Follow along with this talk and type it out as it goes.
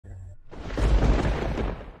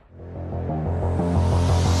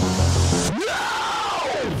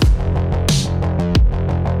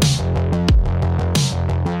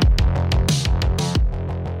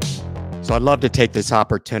So I'd love to take this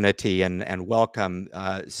opportunity and welcome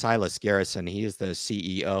SILAS GARRISON. He is the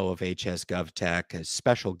CEO of HS GovTech, a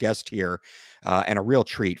special guest here, and a real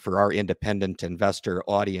treat for our independent investor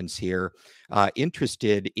audience here,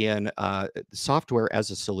 interested in software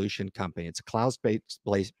as a solution company. It's a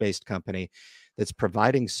cloud-based company that's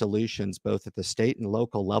providing solutions both at the state and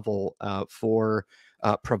local level for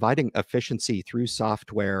providing efficiency through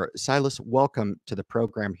software. SILAS, welcome to the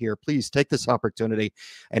program here. Please take this opportunity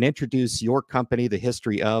and introduce your company, the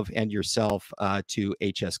history of, and yourself to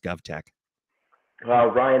HS GovTech.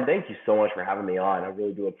 Ryan, thank you so much for having me on. I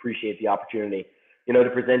really do appreciate the opportunity, to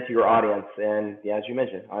present to your audience. And yeah, as you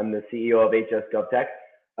mentioned, I'm the CEO of HS GovTech.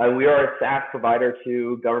 We are a SaaS provider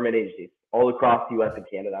to government agencies all across the US and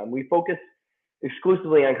Canada. And we focus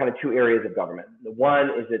exclusively on kind of two areas of government. The one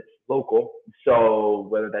is it's local. So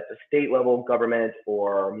whether that's a state level government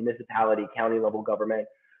or municipality, county level government.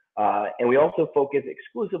 And we also focus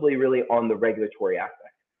exclusively really on the regulatory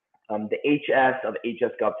aspect. The HS of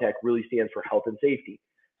HS GovTech really stands for health and safety.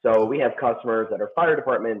 So we have customers that are fire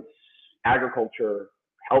departments, agriculture,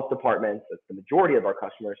 health departments. That's the majority of our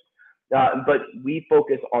customers. But we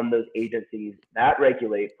focus on those agencies that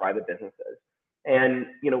regulate private businesses. And,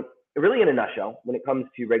 really in a nutshell, when it comes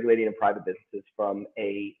to regulating in private businesses from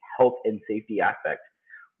a health and safety aspect,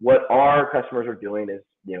 what our customers are doing is,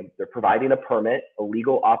 they're providing a permit, a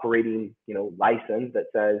legal operating, license that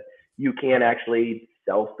says you can actually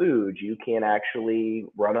sell food, you can actually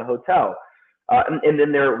run a hotel. And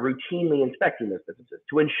then they're routinely inspecting those businesses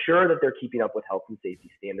to ensure that they're keeping up with health and safety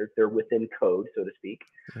standards. They're within code, so to speak.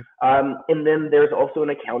 And then there's also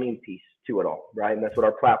an accounting piece to it all, right? And that's what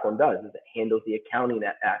our platform does, is it handles the accounting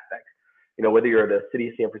aspect. Whether you're the City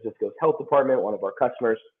of San Francisco's health department, one of our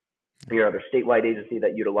customers, or you're another statewide agency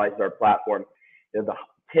that utilizes our platform, the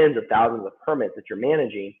tens of thousands of permits that you're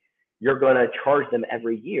managing, you're going to charge them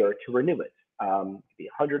every year to renew it. It could be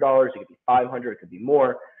 $100, it could be $500, it could be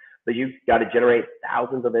more, but you've got to generate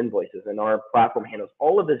thousands of invoices, and our platform handles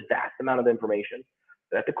all of this vast amount of information.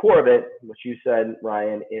 But at the core of it, what you said,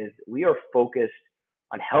 Ryan, is we are focused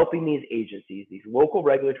on helping these agencies, these local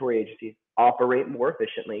regulatory agencies, operate more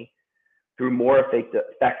efficiently through more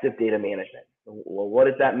effective data management. Well, what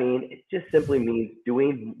does that mean? It just simply means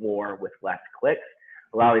doing more with less clicks,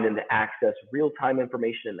 allowing them to access real-time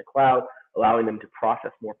information in the cloud, allowing them to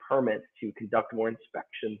process more permits, to conduct more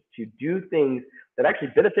inspections, to do things that actually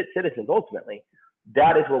benefit citizens ultimately.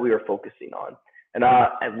 That is what we are focusing on. And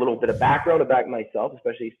a little bit of background about myself,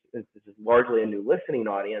 especially since this is largely a new listening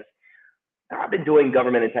audience. I've been doing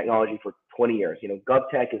government and technology for 20 years.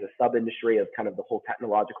 GovTech is a sub-industry of kind of the whole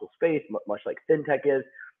technological space, much like fintech is.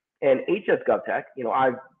 And HS GovTech,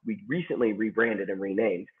 we recently rebranded and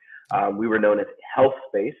renamed. We were known as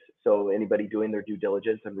HealthSpace. So anybody doing their due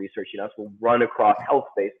diligence and researching us will run across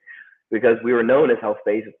HealthSpace, because we were known as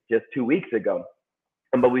HealthSpace just 2 weeks ago.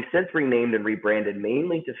 But we've since renamed and rebranded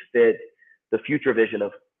mainly to fit the future vision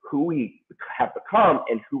of who we have become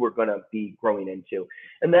and who we're going to be growing into.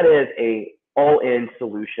 And that is a all-in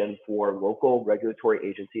solution for local regulatory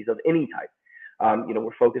agencies of any type.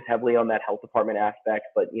 We're focused heavily on that health department aspect,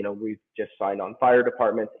 but we've just signed on fire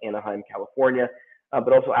departments, Anaheim, California,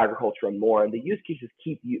 but also agriculture and more. And the use cases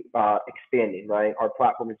keep expanding, right? Our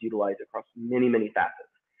platform is utilized across many, many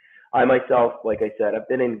facets. I myself, like I said, I've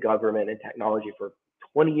been in government and technology for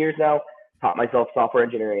 20 years now, taught myself software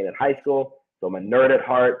engineering in high school. So I'm a nerd at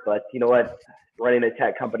heart, but you know what? Running a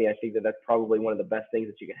tech company, I think that's probably one of the best things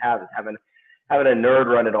that you can have, is having a nerd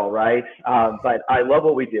run it all, right? But I love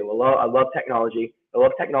what we do. I love technology. I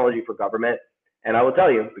love technology for government. And I will tell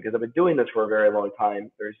you, because I've been doing this for a very long time,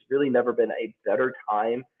 there's really never been a better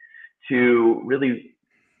time to really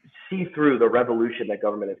see through the revolution that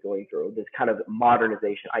government is going through, this kind of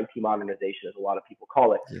modernization, IT modernization, as a lot of people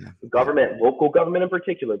call it. Yeah. Government, local government in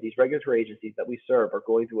particular, these regulatory agencies that we serve are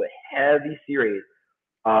going through a heavy series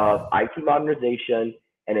of IT modernization,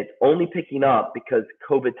 and it's only picking up because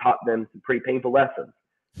COVID taught them some pretty painful lessons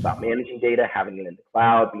about managing data, having it in the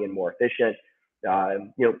cloud, being more efficient. A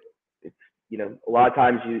lot of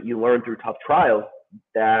times you learn through tough trials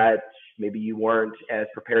that maybe you weren't as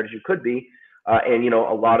prepared as you could be. And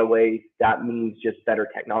a lot of ways that means just better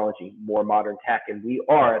technology, more modern tech. And we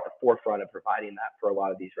are at the forefront of providing that for a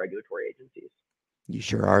lot of these regulatory agencies. You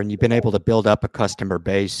sure are. And you've been able to build up a customer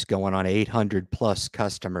base going on 800 plus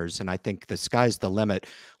customers. And I think the sky's the limit.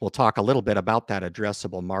 We'll talk a little bit about that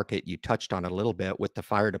addressable market. You touched on it a little bit with the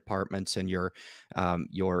fire departments and your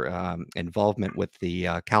involvement with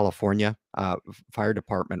the California fire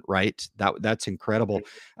department, right? That's incredible.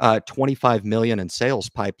 25 million in sales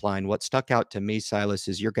pipeline. What stuck out to me, SILAS,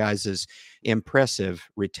 is your guys' impressive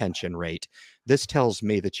retention rate. This tells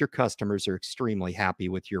me that your customers are extremely happy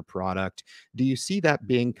with your product. Do you see that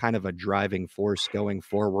being kind of a driving force going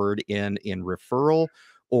forward in referral,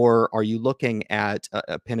 or are you looking at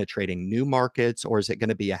penetrating new markets, or is it going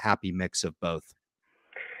to be a happy mix of both?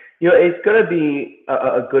 It's going to be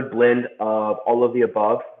a good blend of all of the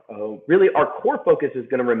above. Really, our core focus is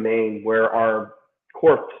going to remain where our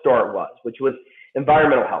core start was, which was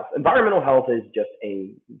environmental health. Environmental health is just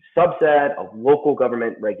a subset of local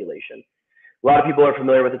government regulation. A lot of people are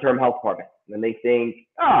familiar with the term health department, and they think,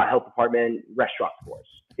 health department, restaurant scores.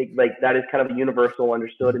 I think like that is kind of a universal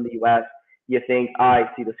understood in the U.S. You think, I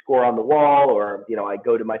see the score on the wall, or I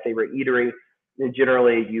go to my favorite eatery. And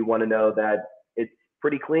generally, you want to know that it's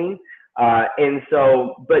pretty clean. But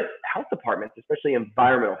health departments, especially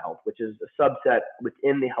environmental health, which is a subset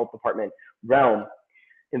within the health department realm,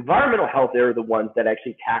 environmental health, they're the ones that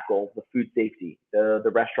actually tackle the food safety,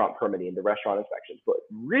 the restaurant permitting, the restaurant inspections. But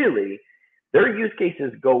really, their use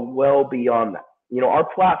cases go well beyond that. Our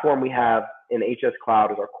platform we have in HS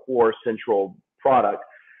Cloud is our core central product.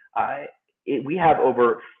 We have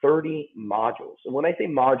over 30 modules. And when I say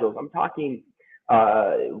modules, I'm talking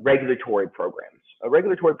regulatory programs. A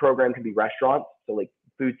regulatory program can be restaurants, so like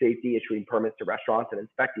food safety, issuing permits to restaurants and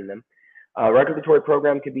inspecting them. A regulatory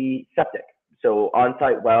program could be septic, so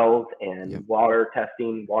on-site wells and water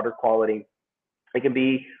testing, water quality. It can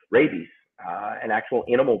be rabies and actual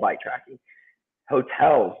animal bite tracking.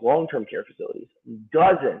 Hotels, long-term care facilities,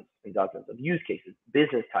 dozens and dozens of use cases,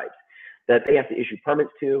 business types that they have to issue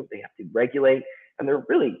permits to, they have to regulate, and they're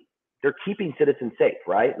keeping citizens safe,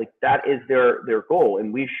 right? Like that is their goal,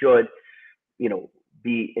 and we should,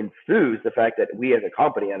 be enthused the fact that we as a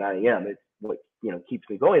company, and I am, it's what keeps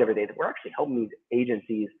me going every day, that we're actually helping these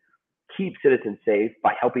agencies keep citizens safe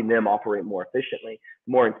by helping them operate more efficiently.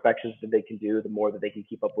 The more inspections that they can do, the more that they can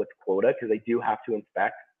keep up with quota, because they do have to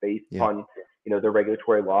inspect based on their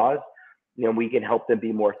regulatory laws. We can help them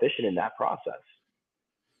be more efficient in that process.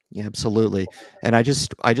 Yeah, absolutely. And I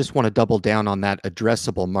just want to double down on that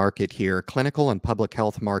addressable market here: clinical and public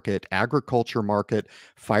health market, agriculture market,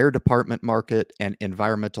 fire department market, and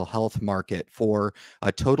environmental health market, for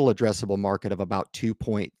a total addressable market of about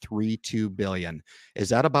 2.32 billion. Is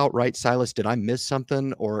that about right, Silas? Did I miss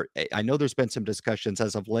something? Or I know there's been some discussions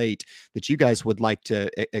as of late that you guys would like to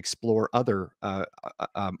explore other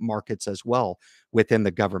markets as well within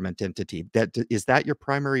the government entity. Is that your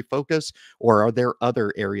primary focus, or are there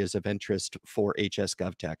other areas of interest for HS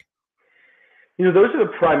GovTech? Those are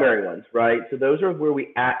the primary ones, right? So those are where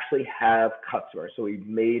we actually have customers. So we've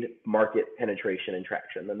made market penetration and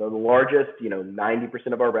traction. And the largest,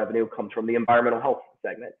 90% of our revenue comes from the environmental health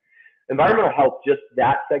segment. Environmental health, just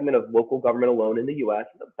that segment of local government alone in the US,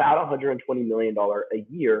 is about $120 million a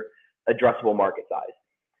year addressable market size.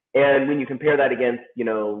 And when you compare that against,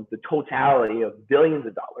 the totality of billions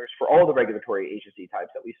of dollars for all the regulatory agency types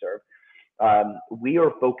that we serve, we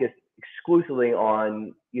are focused exclusively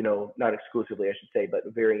on, not exclusively, I should say, but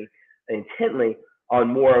very intently on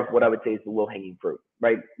more of what I would say is the low-hanging fruit,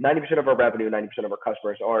 right? 90% of our revenue, 90% of our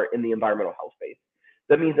customers are in the environmental health space.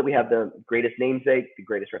 That means that we have the greatest namesake, the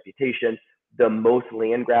greatest reputation, the most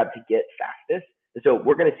land grab to get fastest. And so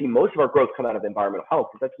we're going to see most of our growth come out of environmental health,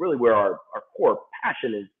 because that's really where our core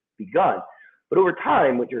passion is begun. But over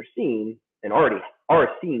time, what you're seeing, and already are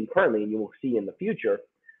seeing currently, and you will see in the future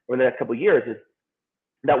over the next couple of years, is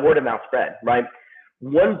that word of mouth spread, right?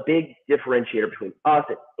 One big differentiator between us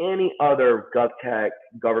and any other GovTech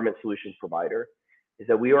government solutions provider is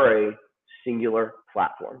that we are a singular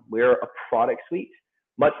platform. We're a product suite,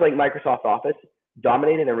 much like Microsoft Office,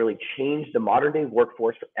 dominated and really changed the modern day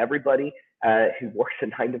workforce for everybody who works a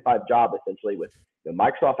 9-to-5 job, essentially, with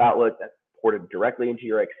Microsoft Outlook that's ported directly into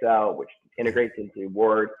your Excel, which integrates into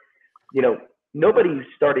Word. Nobody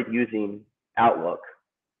started using Outlook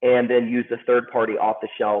and then used a third-party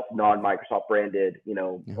off-the-shelf, non-Microsoft branded,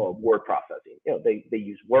 word processing. They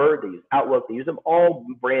use Word, they use Outlook, they use them all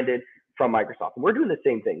branded from Microsoft. And we're doing the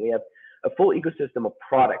same thing. We have a full ecosystem of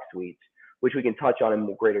product suites, which we can touch on in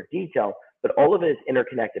more greater detail, but all of it is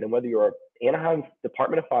interconnected. And whether you're Anaheim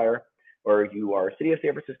Department of Fire, or you are City of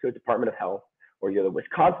San Francisco Department of Health, or you're the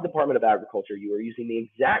Wisconsin Department of Agriculture, you are using the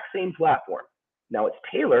exact same platform. Now it's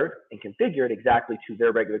tailored and configured exactly to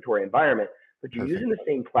their regulatory environment, but you're using the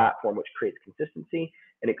same platform, which creates consistency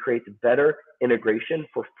and it creates better integration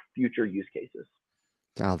for future use cases.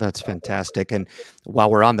 Oh, that's fantastic. And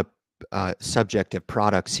while we're on the subject of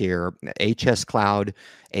products here, HS Cloud,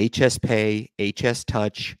 HS Pay, HS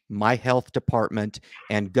Touch, My Health Department,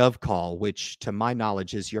 and GovCall, which to my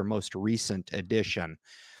knowledge is your most recent addition.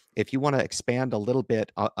 If you want to expand a little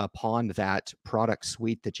bit upon that product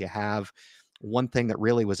suite that you have, one thing that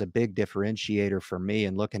really was a big differentiator for me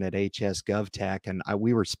in looking at HS GovTech, and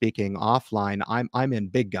we were speaking offline. I'm in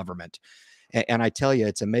big government, and I tell you,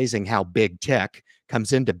 it's amazing how big tech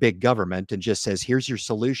comes into big government and just says, "Here's your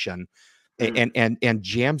solution," and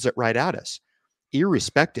jams it right at us,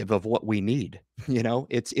 irrespective of what we need.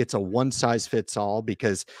 It's a one size fits all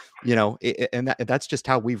because that's just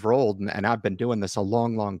how we've rolled, and I've been doing this a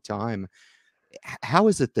long, long time. How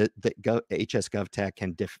is it that HS GovTech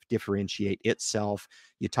can differentiate itself?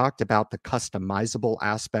 You talked about the customizable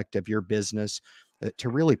aspect of your business to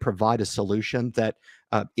really provide a solution that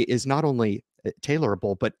is not only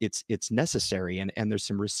tailorable, but it's necessary, and there's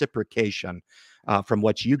some reciprocation from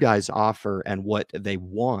what you guys offer and what they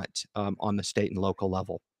want on the state and local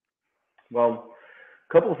level. Well,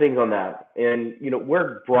 a couple of things on that. And,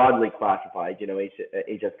 we're broadly classified,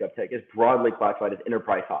 HS GovTech is broadly classified as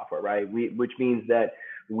enterprise software, right? Which means that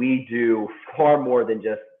we do far more than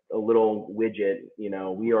just a little widget.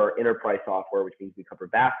 We are enterprise software, which means we cover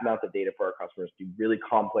vast amounts of data for our customers, do really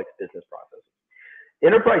complex business processes.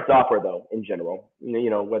 Enterprise software, though, in general,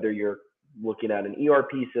 whether you're looking at an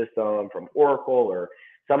ERP system from Oracle or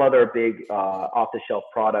some other big off-the-shelf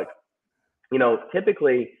product,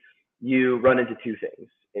 typically you run into two things.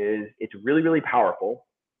 It's really, really powerful,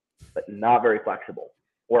 but not very flexible,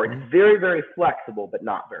 or it's very, very flexible, but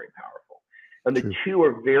not very powerful. And the two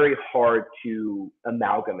are very hard to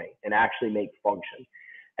amalgamate and actually make function.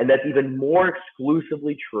 And that's even more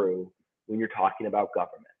exclusively true when you're talking about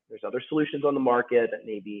government. There's other solutions on the market that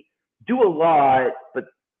maybe do a lot, but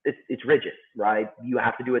it's rigid, right? You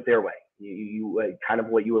have to do it their way. You kind of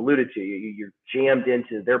what you alluded to. You're jammed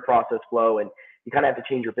into their process flow, and you kind of have to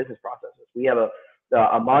change your business processes. We have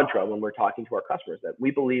a mantra when we're talking to our customers that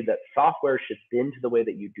we believe that software should bend to the way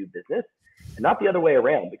that you do business and not the other way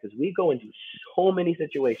around, because we go into so many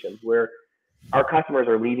situations where our customers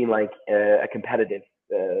are leading like a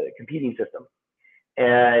competing system.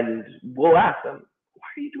 And we'll ask them, why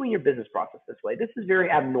are you doing your business process this way? This is very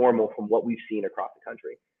abnormal from what we've seen across the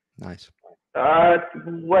country. Nice.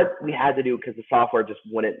 What we had to do because the software just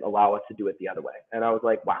wouldn't allow us to do it the other way. And I was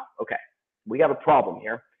like, wow, okay, we have a problem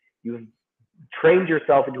here. You've trained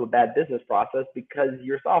yourself into a bad business process because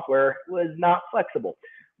your software was not flexible.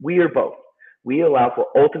 We are both. We allow for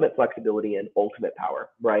ultimate flexibility and ultimate power,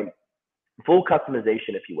 right? Full customization,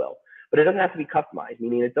 if you will. But it doesn't have to be customized,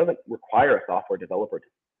 meaning it doesn't require a software developer to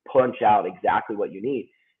punch out exactly what you need.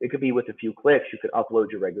 It could be with a few clicks. You could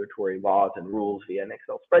upload your regulatory laws and rules via an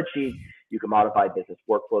Excel spreadsheet. You can modify business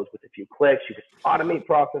workflows with a few clicks. You can automate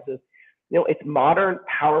processes. It's modern,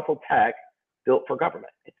 powerful tech built for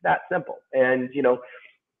government. It's that simple. And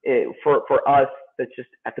for us, that's just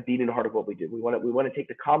at the beating heart of what we do. We want to take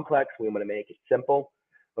the complex, we want to make it simple,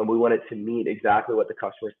 and we want it to meet exactly what the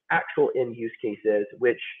customer's actual end use case is,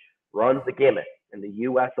 which runs the gamut. In the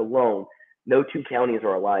U.S. alone, no two counties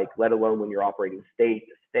are alike, let alone when you're operating state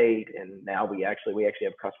to state. And now we actually have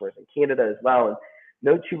customers in Canada as well. And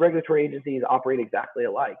no two regulatory agencies operate exactly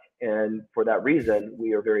alike. And for that reason,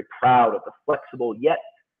 we are very proud of the flexible yet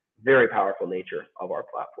very powerful nature of our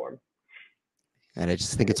platform. And I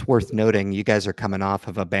just think it's worth noting, you guys are coming off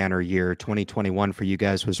of a banner year. 2021 for you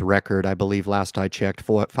guys was record. I believe last I checked,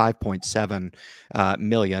 5.7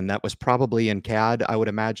 million. That was probably in CAD, I would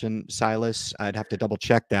imagine, Silas. I'd have to double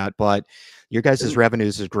check that. But your guys'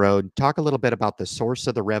 revenues has grown. Talk a little bit about the source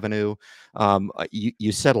of the revenue.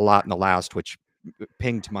 You said a lot in the last, which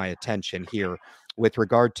pinged my attention here with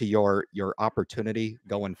regard to your opportunity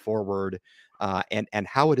going forward, and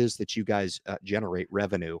how it is that you guys generate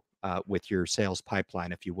revenue with your sales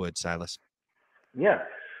pipeline, if you would, Silas. Yeah.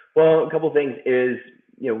 Well, a couple of things is,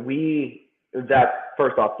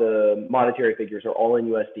 first off, the monetary figures are all in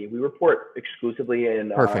USD. We report exclusively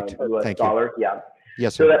in US dollars. Yeah.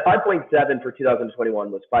 Yes, sir. So that 5.7 for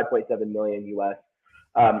 2021 was 5.7 million US.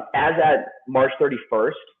 As at March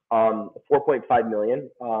 31st, 4.5 million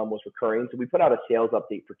was recurring. So we put out a sales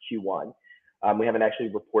update for Q1. We haven't actually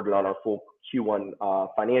reported on our full Q1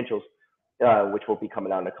 financials, which will be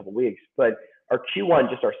coming out in a couple of weeks. But our Q1,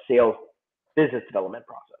 just our sales business development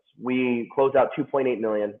process, we closed out 2.8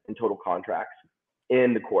 million in total contracts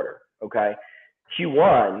in the quarter. Okay,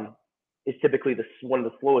 Q1 is typically one of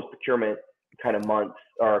the slowest procurement kind of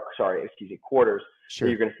quarters. Sure.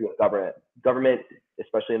 That you're going to see with government. Government,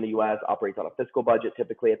 especially in the U.S., operates on a fiscal budget,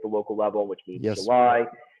 typically at the local level, which means July,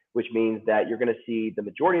 which means that you're going to see the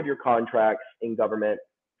majority of your contracts in government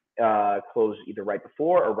close either right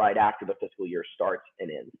before or right after the fiscal year starts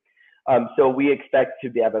and ends. So we expect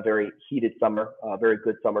to have a very heated summer, a very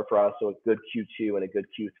good summer for us. So a good Q2 and a good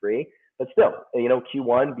Q3. But still,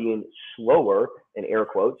 Q1 being slower in air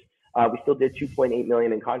quotes, we still did 2.8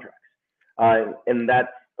 million in contracts. And that's,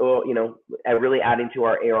 really adding to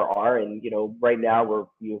our ARR. And, right now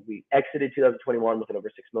we exited 2021 with an over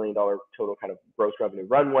 $6 million total kind of gross revenue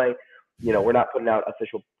runway. We're not putting out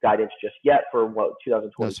official guidance just yet for what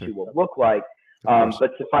 2022 will look like.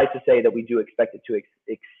 But suffice to say that we do expect it to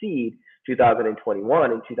exceed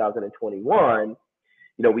 2021. In 2021,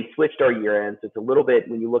 we switched our year end. So it's a little bit,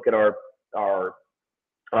 when you look at our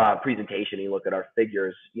presentation, you look at our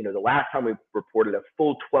figures, the last time we reported a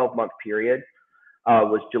full 12-month period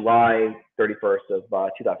was July 31st of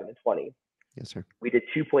 2020. Yes, sir. We did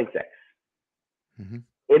 2.6.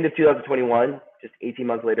 End of 2021, just 18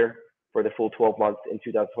 months later, for the full 12 months in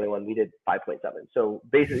 2021, we did 5.7. So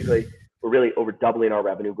basically, we're really over doubling our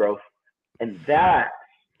revenue growth. And that,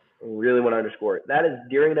 I really want to underscore it, that is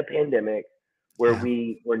during the pandemic where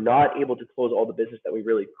we were not able to close all the business that we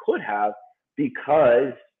really could have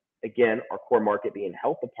because, again, our core market being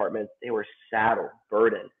health departments, they were saddled,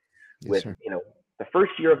 burdened with, the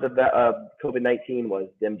first year of the COVID-19 was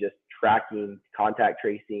them just tracking, contact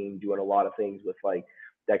tracing, doing a lot of things with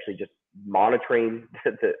actually just monitoring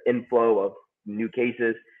the inflow of new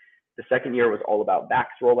cases. The second year was all about vax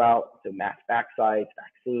rollout, so mass vax sites,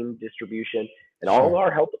 vaccine distribution, and all of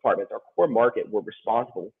our health departments, our core market, were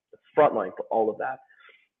responsible, the front line for all of that.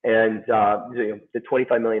 And the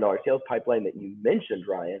 $25 million sales pipeline that you mentioned,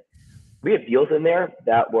 Ryan, we have deals in there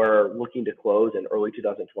that we're looking to close in early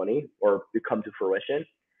 2020 or come to fruition.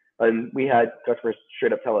 And we had customers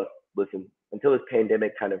straight up tell us, listen, until this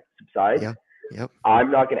pandemic kind of subsides,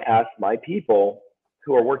 I'm not going to ask my people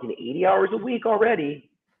who are working 80 hours a week already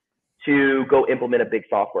to go implement a big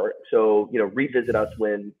software. So, revisit us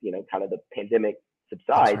when, kind of the pandemic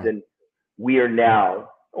subsides. And we are now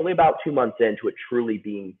only about 2 months into it truly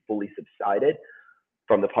being fully subsided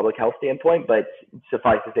from the public health standpoint, but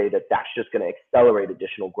suffice to say that that's just going to accelerate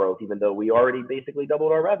additional growth, even though we already basically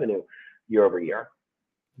doubled our revenue year over year.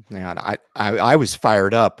 Man, I was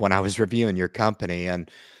fired up when I was reviewing your company,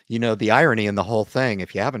 and the irony in the whole thing,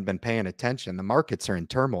 if you haven't been paying attention, the markets are in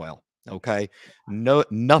turmoil. Okay,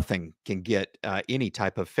 nothing can get any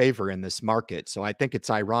type of favor in this market. So I think it's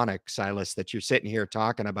ironic, Silas, that you're sitting here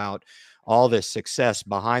talking about all this success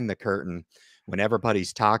behind the curtain when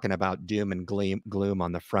everybody's talking about doom and gloom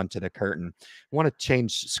on the front of the curtain. I want to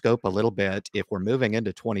change scope a little bit. If we're moving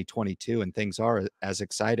into 2022 and things are as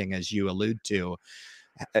exciting as you allude to,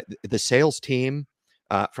 the sales team,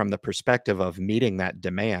 from the perspective of meeting that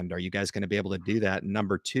demand, are you guys going to be able to do that? And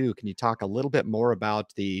number two, can you talk a little bit more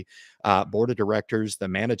about the board of directors, the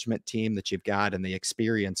management team that you've got, and the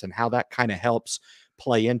experience, and how that kind of helps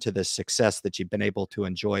play into the success that you've been able to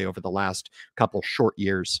enjoy over the last couple short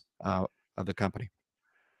years of the company?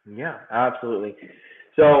 Yeah, absolutely.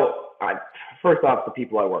 So first off, the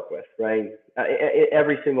people I work with, right?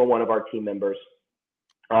 Every single one of our team members,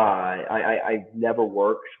 I've never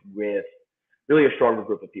worked with really a stronger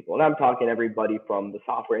group of people. And I'm talking everybody from the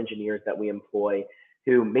software engineers that we employ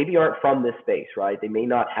who maybe aren't from this space, right? They may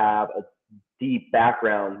not have a deep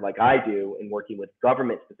background like I do in working with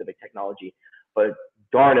government specific technology, but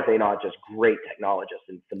darn if they're not just great technologists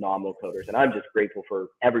and phenomenal coders. And I'm just grateful for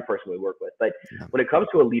every person we work with. But when it comes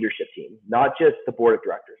to a leadership team, not just the board of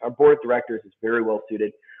directors, our board of directors is very well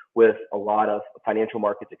suited with a lot of financial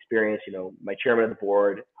markets experience. My chairman of the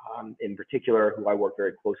board, in particular, who I work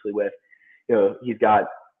very closely with, he's got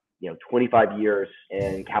 25 years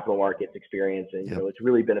in capital markets experience, and it's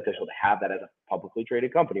really beneficial to have that as a publicly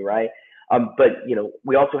traded company, right? But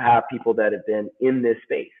we also have people that have been in this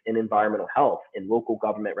space, in environmental health and local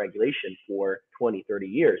government regulation for 20, 30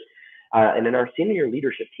 years. And in our senior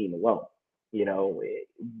leadership team alone,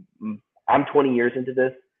 I'm 20 years into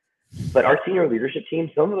this, but our senior leadership team,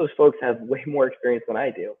 some of those folks have way more experience than I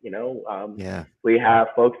do. We have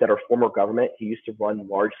folks that are former government who used to run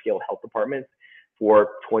large scale health departments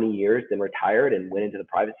for 20 years, then retired and went into the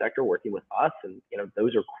private sector working with us. And,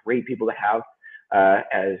 those are great people to have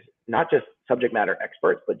as not just subject matter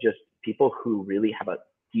experts, but just people who really have a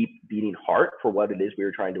deep beating heart for what it is we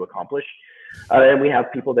were trying to accomplish. And we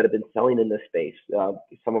have people that have been selling in this space.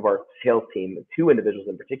 Some of our sales team, 2 individuals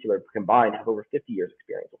in particular combined, have over 50 years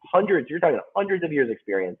experience. You're talking hundreds of years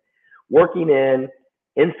experience working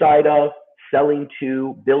inside of, selling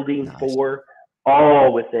to, building for,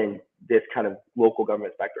 all within this kind of local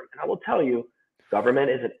government spectrum. And I will tell you, government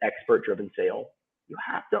is an expert driven sale. You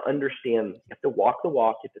have to understand, you have to walk the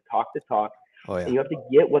walk, you have to talk the talk, and you have to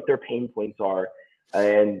get what their pain points are.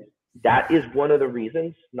 And that is one of the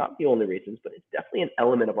reasons, not the only reasons, but it's definitely an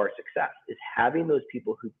element of our success, is having those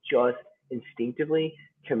people who just instinctively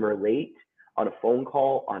can relate on a phone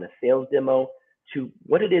call, on a sales demo, to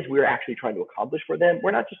what it is we're actually trying to accomplish for them.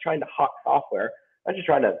 We're not just trying to hawk software, not just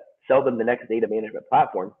trying to sell them the next data management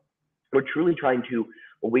platform. We're truly trying to,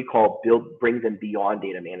 what we call, bring them beyond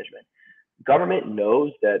data management. Government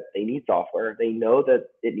knows that they need software. They know that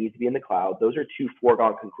it needs to be in the cloud. Those are two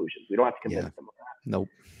foregone conclusions. We don't have to convince them of that. Nope.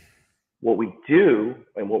 What we do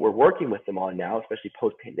and what we're working with them on now, especially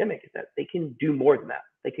post-pandemic, is that they can do more than that.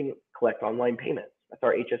 They can collect online payments. That's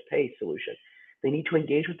our HSPay solution. They need to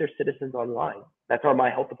engage with their citizens online. That's our My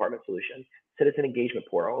Health Department solution, citizen engagement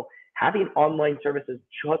portal, having online services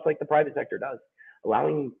just like the private sector does,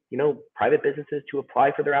 allowing private businesses to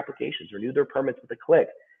apply for their applications, renew their permits with a click.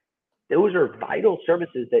 Those are vital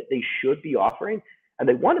services that they should be offering and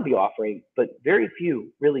they want to be offering, but very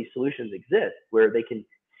few really solutions exist where they can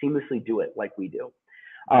seamlessly do it like we do.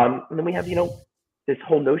 And then we have, this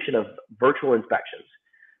whole notion of virtual inspections.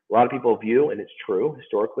 A lot of people view, and it's true,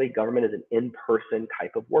 historically, government is an in-person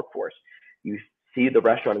type of workforce. You see the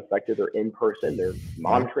restaurant inspector, they're in person, they're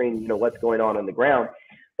monitoring, what's going on the ground.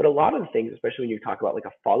 But a lot of the things, especially when you talk about like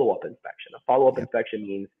a follow-up inspection, inspection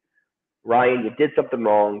means, Ryan, you did something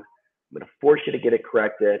wrong. I'm going to force you to get it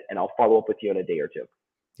corrected, and I'll follow up with you in a day or two.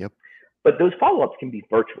 Yep. But those follow-ups can be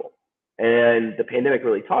virtual. And the pandemic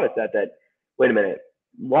really taught us that wait a minute,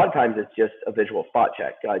 a lot of times it's just a visual spot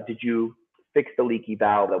check. Did you fix the leaky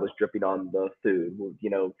valve that was dripping on the food?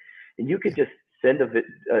 And you could just send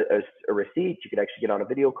a receipt. You could actually get on a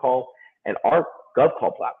video call. And our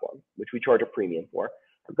GovCall platform, which we charge a premium for,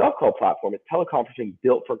 our GovCall platform is teleconferencing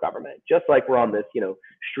built for government, just like we're on this,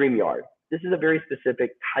 StreamYard. This is a very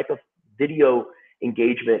specific type of video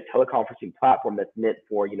engagement teleconferencing platform that's meant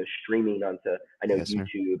for streaming onto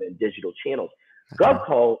YouTube and digital channels.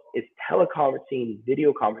 GovCall is teleconferencing,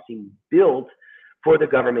 video conferencing built for the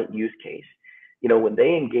government use case. When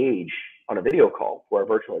they engage on a video call for a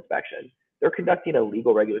virtual inspection, they're conducting a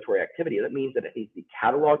legal regulatory activity. That means that it needs to be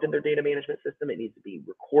cataloged in their data management system. It needs to be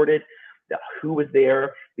recorded, that who was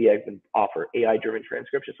there. We even offer AI-driven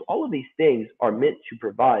transcription. So all of these things are meant to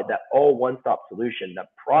provide that all one-stop solution, that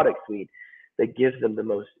product suite that gives them the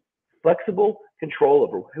most flexible control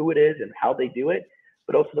over who it is and how they do it,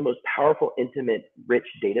 but also the most powerful, intimate, rich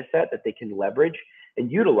data set that they can leverage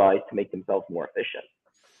and utilize to make themselves more efficient.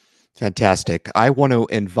 Fantastic. I want to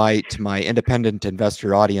invite my independent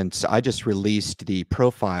investor audience. I just released the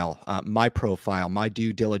profile, my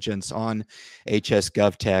due diligence on HS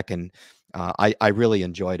GovTech, and I really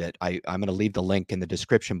enjoyed it. I'm going to leave the link in the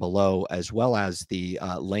description below, as well as the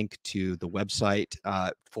link to the website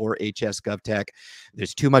for HS GovTech.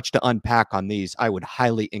 There's too much to unpack on these. I would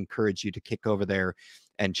highly encourage you to kick over there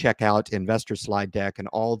and check out investor slide deck and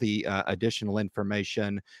all the additional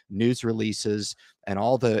information, news releases, and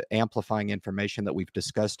all the amplifying information that we've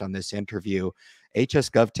discussed on this interview. HS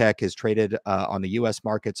GovTech is traded on the U.S.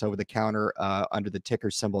 markets over the counter under the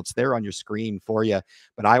ticker symbol. It's there on your screen for you,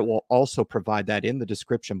 but I will also provide that in the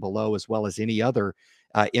description below, as well as any other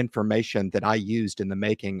information that I used in the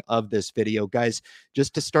making of this video. Guys,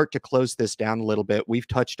 just to start to close this down a little bit, we've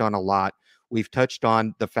touched on a lot. We've touched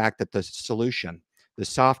on the fact that the solution, the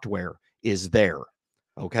software, is there.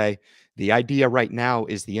 Okay. The idea right now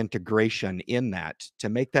is the integration in that, to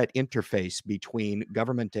make that interface between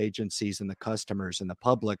government agencies and the customers and the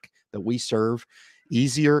public that we serve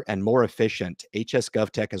easier and more efficient. HS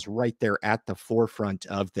GovTech is right there at the forefront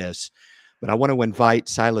of this. But I want to invite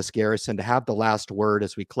Silas Garrison to have the last word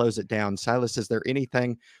as we close it down. Silas, is there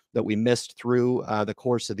anything that we missed through the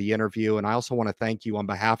course of the interview? And I also want to thank you on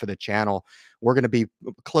behalf of the channel. We're going to be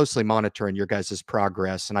closely monitoring your guys'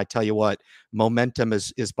 progress. And I tell you what, momentum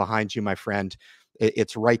is behind you, my friend.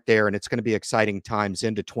 It's right there, and it's going to be exciting times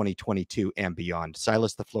into 2022 and beyond.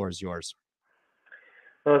 Silas, the floor is yours.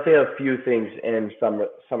 Well, I'll say a few things in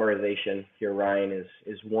summarization here, Ryan,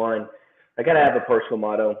 is one, I got to have a personal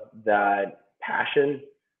motto that passion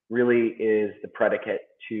really is the predicate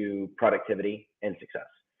to productivity and success.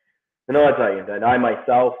 And I'll tell you that I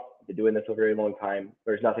myself have been doing this a very long time.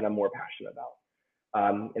 There's nothing I'm more passionate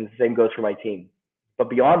about. And the same goes for my team. But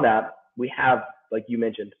beyond that, we have, like you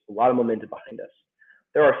mentioned, a lot of momentum behind us.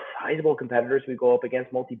 There are sizable competitors we go up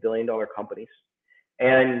against, multi-billion-dollar companies,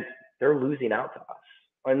 and they're losing out to us.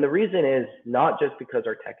 And the reason is not just because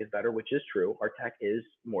our tech is better, which is true. Our tech is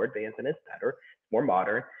more advanced and it's better, more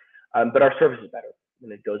modern, but our service is better.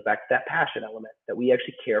 And it goes back to that passion element, that we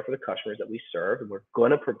actually care for the customers that we serve, and we're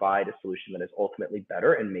going to provide a solution that is ultimately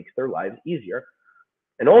better and makes their lives easier.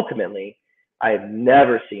 And ultimately, I have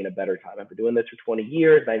never seen a better time. I've been doing this for 20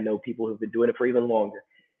 years. I know people who've been doing it for even longer.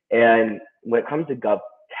 And when it comes to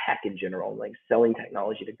GovTech in general, like selling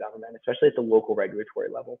technology to government, especially at the local regulatory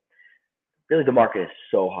level, really, the market is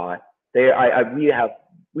so hot.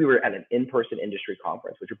 We were at an in-person industry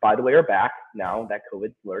conference, which, by the way, are back now that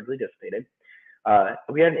COVID largely dissipated.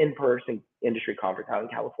 We had an in-person industry conference out in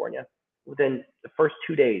California. Within the first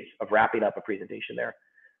 2 days of wrapping up a presentation there,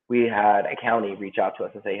 we had a county reach out to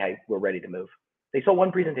us and say, hey, we're ready to move. They saw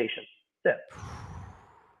one presentation. That's it.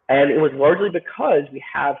 And it was largely because we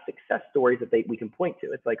have success stories that we can point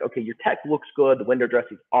to. It's like, okay, your tech looks good, the window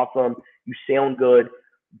dressing is awesome, you sound good,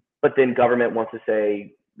 but then government wants to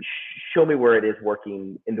say, show me where it is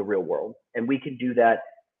working in the real world. And we can do that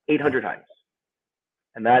 800 times.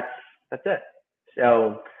 And that's it.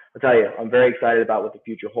 So I'll tell you, I'm very excited about what the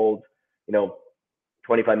future holds.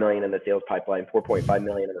 25 million in the sales pipeline, 4.5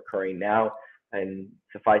 million in recurring now. And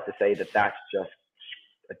suffice to say that that's just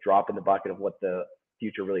a drop in the bucket of what the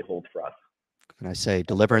future really holds for us. And I say,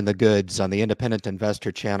 delivering the goods on the Independent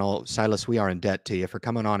Investor channel. Silas, we are in debt to you for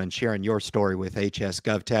coming on and sharing your story with HS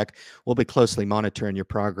GovTech. We'll be closely monitoring your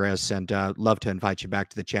progress and love to invite you back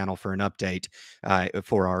to the channel for an update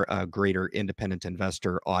for our greater independent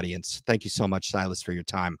investor audience. Thank you so much, Silas, for your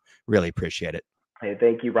time. Really appreciate it. Hey,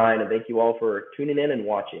 thank you, Ryan, and thank you all for tuning in and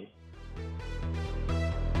watching.